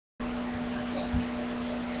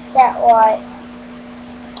That was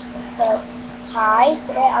so. Hi,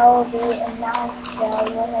 today I will be announcing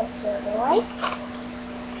the winner giveaway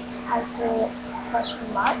after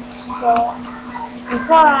question mark. So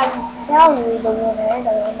before I tell you the winner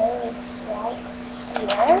is right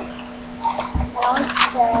here. And I want to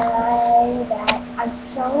say that I'm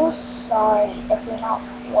so sorry if you're not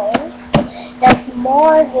winning. There's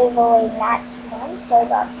more giveaway next month, so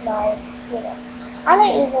that's my, I'm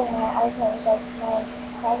not using my iPhone because my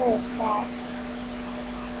brother is bad.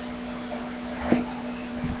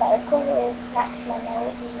 But of course, next month I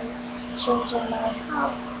will be changing my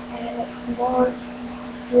house and it's more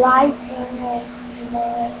lighting and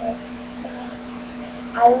more.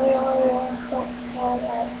 I really hope for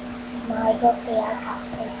like my birthday I have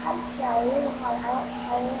a country. I really want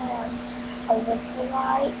a little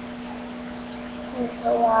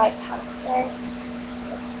light, hamster.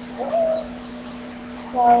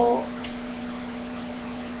 So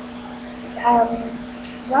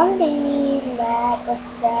don't be mad or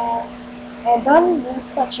sad, and don't be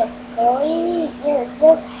such a girly. You're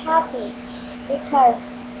just happy because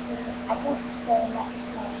I can say next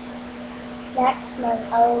month. Next month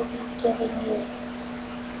I will be giving you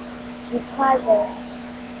the present,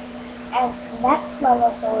 and next month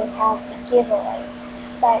also we have the giveaway.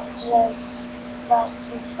 But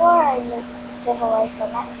before I make the giveaway for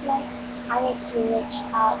next month, I need to reach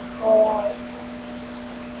out for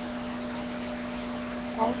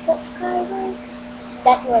 10 subscribers.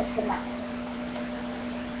 That was the max.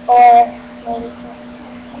 Or maybe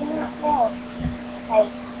I don't know.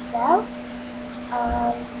 Like well,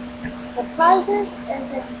 the prizes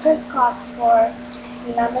isn't just cost for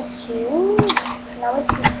number two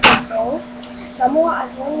people. Number one I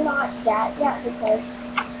will not get yet because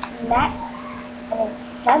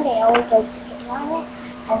Sunday I will go to the market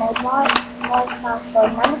and I bought more stuff for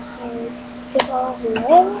number two people who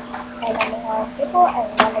win, and number one people, and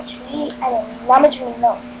number three, and then number three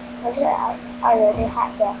no. Actually I already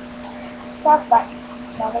had the stuff, but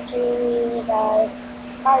number three the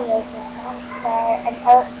prizes is not there, and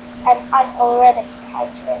I already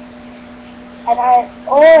typed it. And I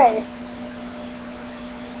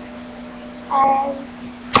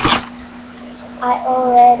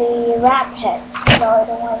already wrapped it, so I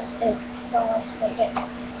don't want it, to get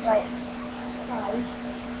like twice.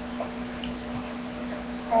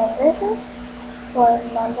 And this is for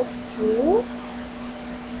number two.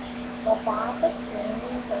 The back is green,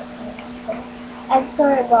 and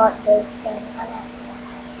sorry about this thing.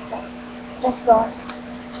 Just don't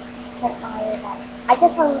admire that. I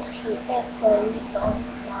just want to keep it so you don't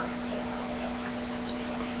want to.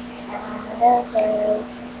 And there's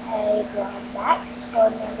a brown back for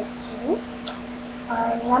number two.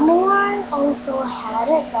 Number one also had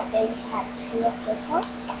it, but they had two of this one.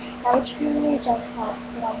 Number three just had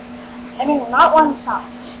one. I mean, not one song.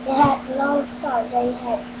 They had no song. They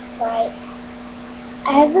had like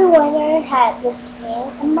every winner had the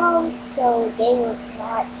same amount, so they would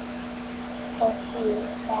not confuse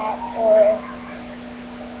that. Or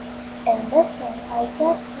in this one, I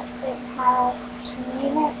guess it has 2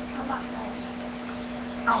 minutes come up.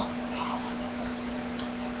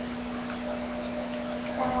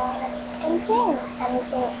 Anything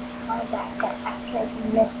on that actress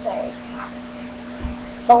mystery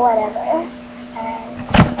or whatever. And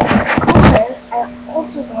of course, I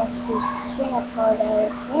also going to Singapore to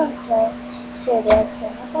the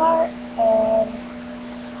Singapore in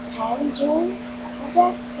 10 June, I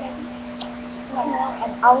guess,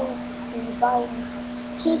 and I'll be buying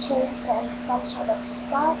keychains and some sort of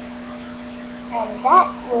stuff, and that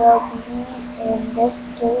will be in this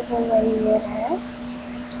giveaway winner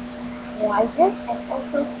prizes, and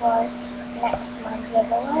also for next month's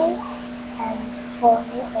giveaway, and for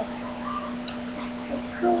me also. That's so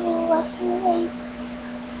cool, I can't wait.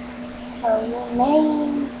 So you may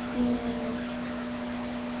be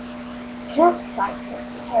just excited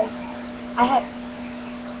because I had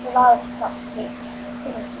a lot of stuff to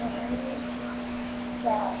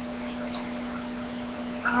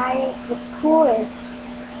the coolest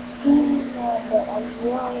thing that I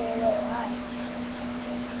really like.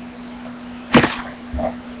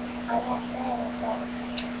 But I'm not saying that.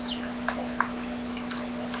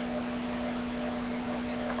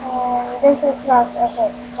 And this is just a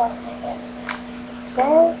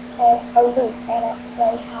There is a loop, and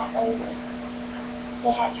they had a loop.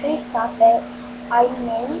 They had 3 stuff that I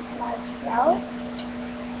made myself.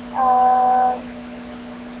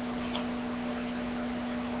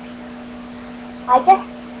 I guess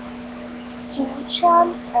 2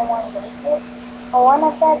 charms and 1 basic. One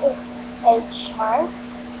of them is a charm,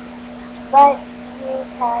 but you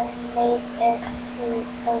can make it to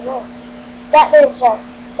the room. That is just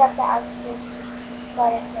the answer for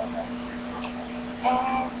it.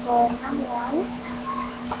 And for number one,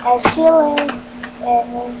 as she lives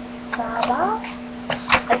in Baba,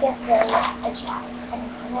 I guess there is a chat in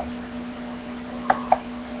it.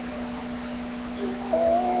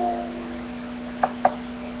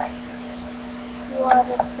 What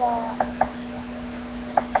is the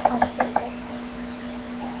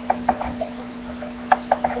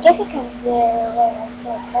I guess you can do it when I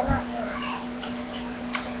said but not really.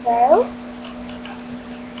 So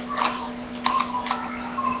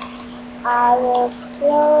I will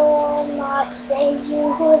still not say you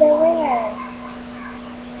who the winner is.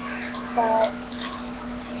 But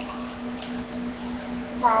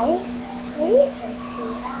guys, you can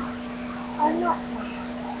see that or not.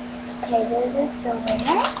 Okay, this is the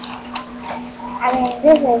winner. I mean,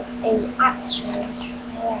 this is a actual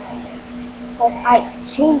winner. But I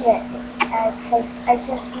change it because I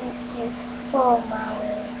just need to pull my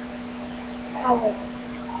cousin.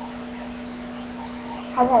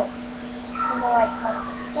 She's like my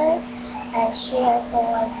sister, and she is the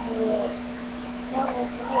one who told me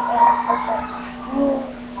to do it. I said,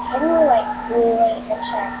 can you like relate and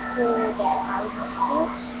check who that I went to?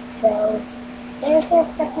 So there's the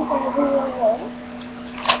people who will win.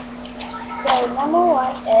 So number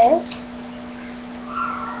one is,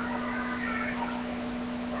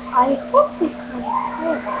 I hope you can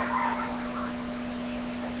hear it.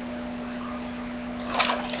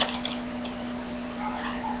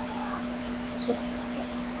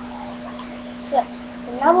 So,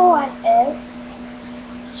 the number one is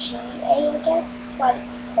GA, I guess. What it's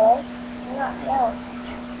called? I don't know.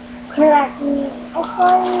 Correct me. I'm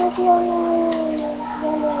sorry if you're wrong.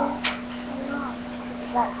 I'm not.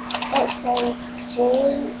 But let's say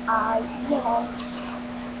GIA.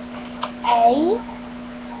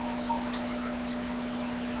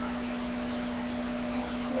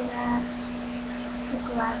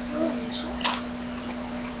 Congratulations.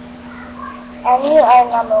 And you are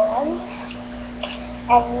number one.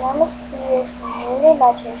 And number two is Nureen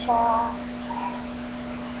Batrisyia.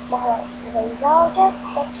 Rezal, I guess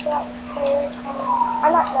that's what her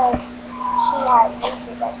I'm not sure if she has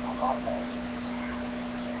YouTube, that's not that.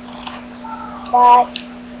 But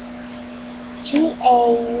GA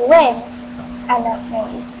wins. I'm not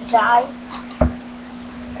sure Jai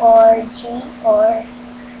or G or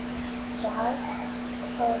Jai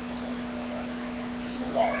or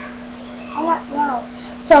GA. I don't know.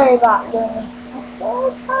 Sorry about doing this. I'm so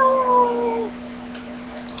tired.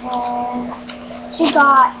 And she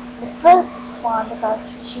got the first one because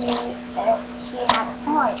she had a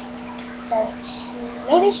point. So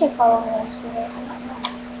maybe she followed me on Twitter. I don't know.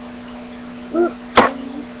 Oops.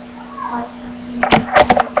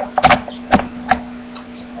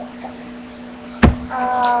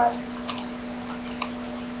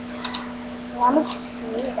 Number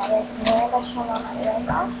two, that is Nureen.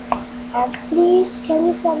 And please, can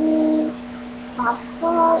you send me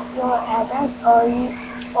passport, your address,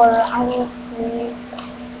 or I need to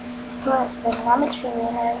put the number three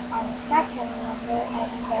winners on the second number,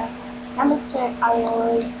 and the number third I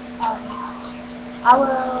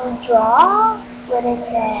will draw within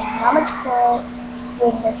the number third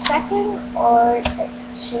with the second, or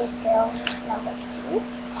she's still number two.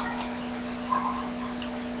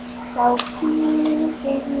 So please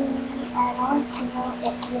give me. I want to know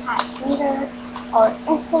if you have Twitter or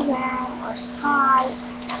Instagram or Skype.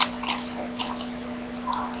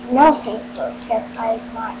 No Facebook, because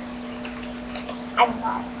I'm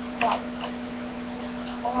not like,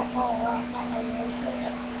 I don't know why I'm not really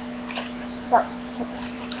Twitter. So,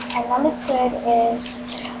 and number third is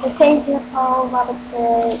the same people, number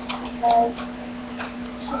third, because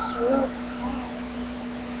she's really kind.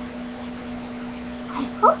 I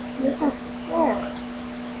hope you have heard.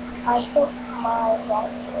 I hope my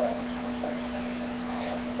voice is good.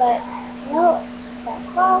 But no,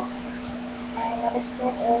 that's all. And number two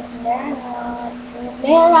is Nureen,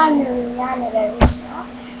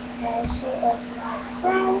 and she is my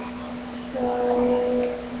friend, so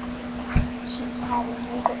she had a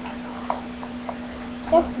music.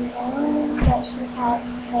 Just knowing that she had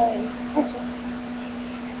a picture.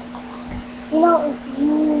 You know,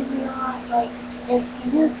 if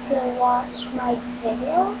you still watch my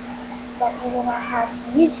video, but you do not have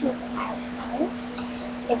YouTube at the time,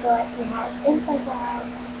 if you have Instagram,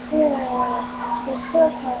 you still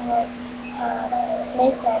can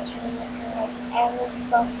message me in every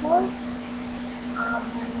platform.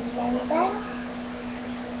 And then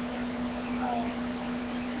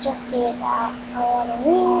just say that I want to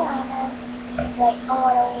read, and then like I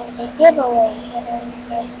want to win the giveaway, and then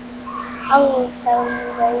like, I will tell you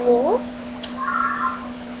the rules.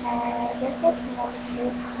 And this is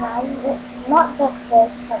multi-prize, not just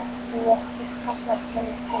this, but two of the stuff like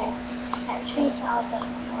 22 and 3,000.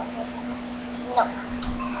 No,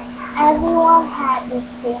 everyone had the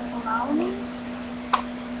same amount.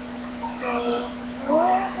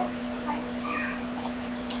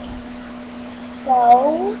 So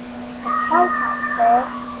the prize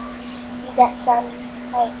contest, you get some,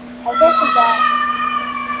 like, I guess you get,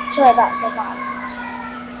 sure, that's the box,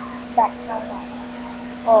 that kind of,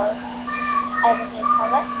 or everything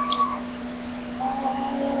covered.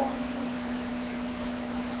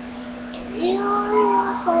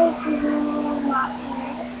 Sorry to do not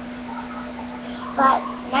here, but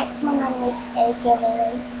next month I make a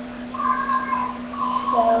giveaway.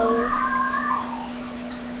 So,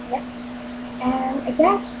 yep. And I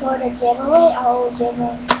guess for the giveaway, I will give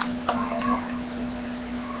it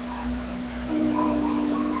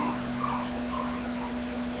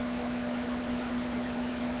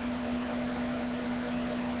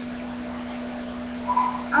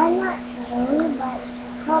I'm not sure, but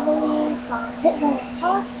probably from Hit on the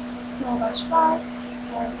Top, Small Rush 5,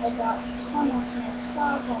 and I got some of my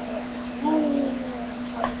stuff on it, Nureen,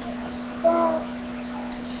 and everything like that.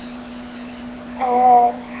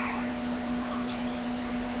 And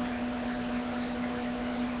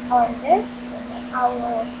on this, I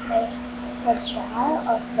will make the trial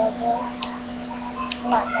of Rezal,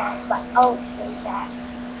 not that, but I'll say that,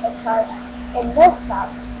 because in this stuff,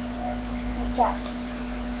 you get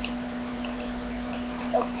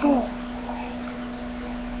a team.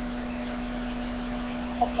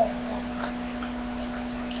 Okay,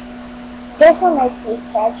 this one I say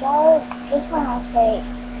fragile, this one I say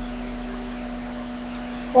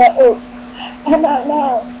the oop. I don't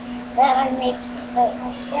know. Then I make like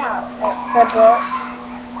myself, like purple.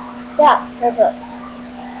 Yeah, purple.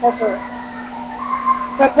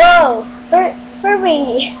 Furby.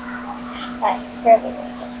 Like Furby.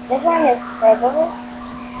 This one is purple.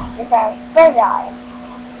 This one is fragile.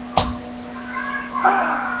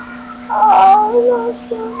 Oh, that's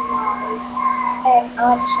so nice. And I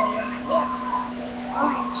want to show you my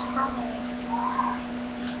orange color.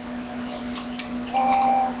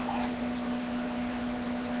 And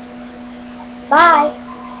bye.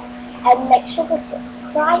 And make sure to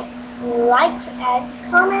subscribe, like, and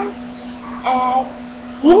comment. And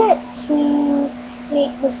you need to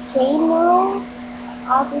make the same rules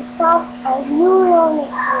of the stuff, and you will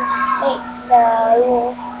need to make the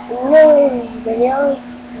rules really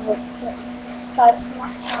good. Because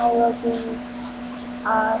next time will be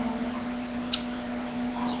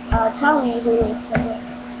telling you who is the winner.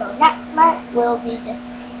 So next month will be just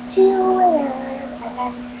 2 winners, and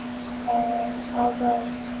then August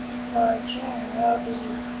or June will be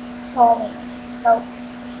 4 winners. So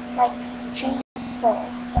like 3, 4,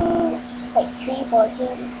 2, like 3, 4, 2,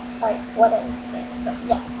 like whatever. So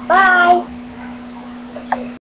yeah, bye.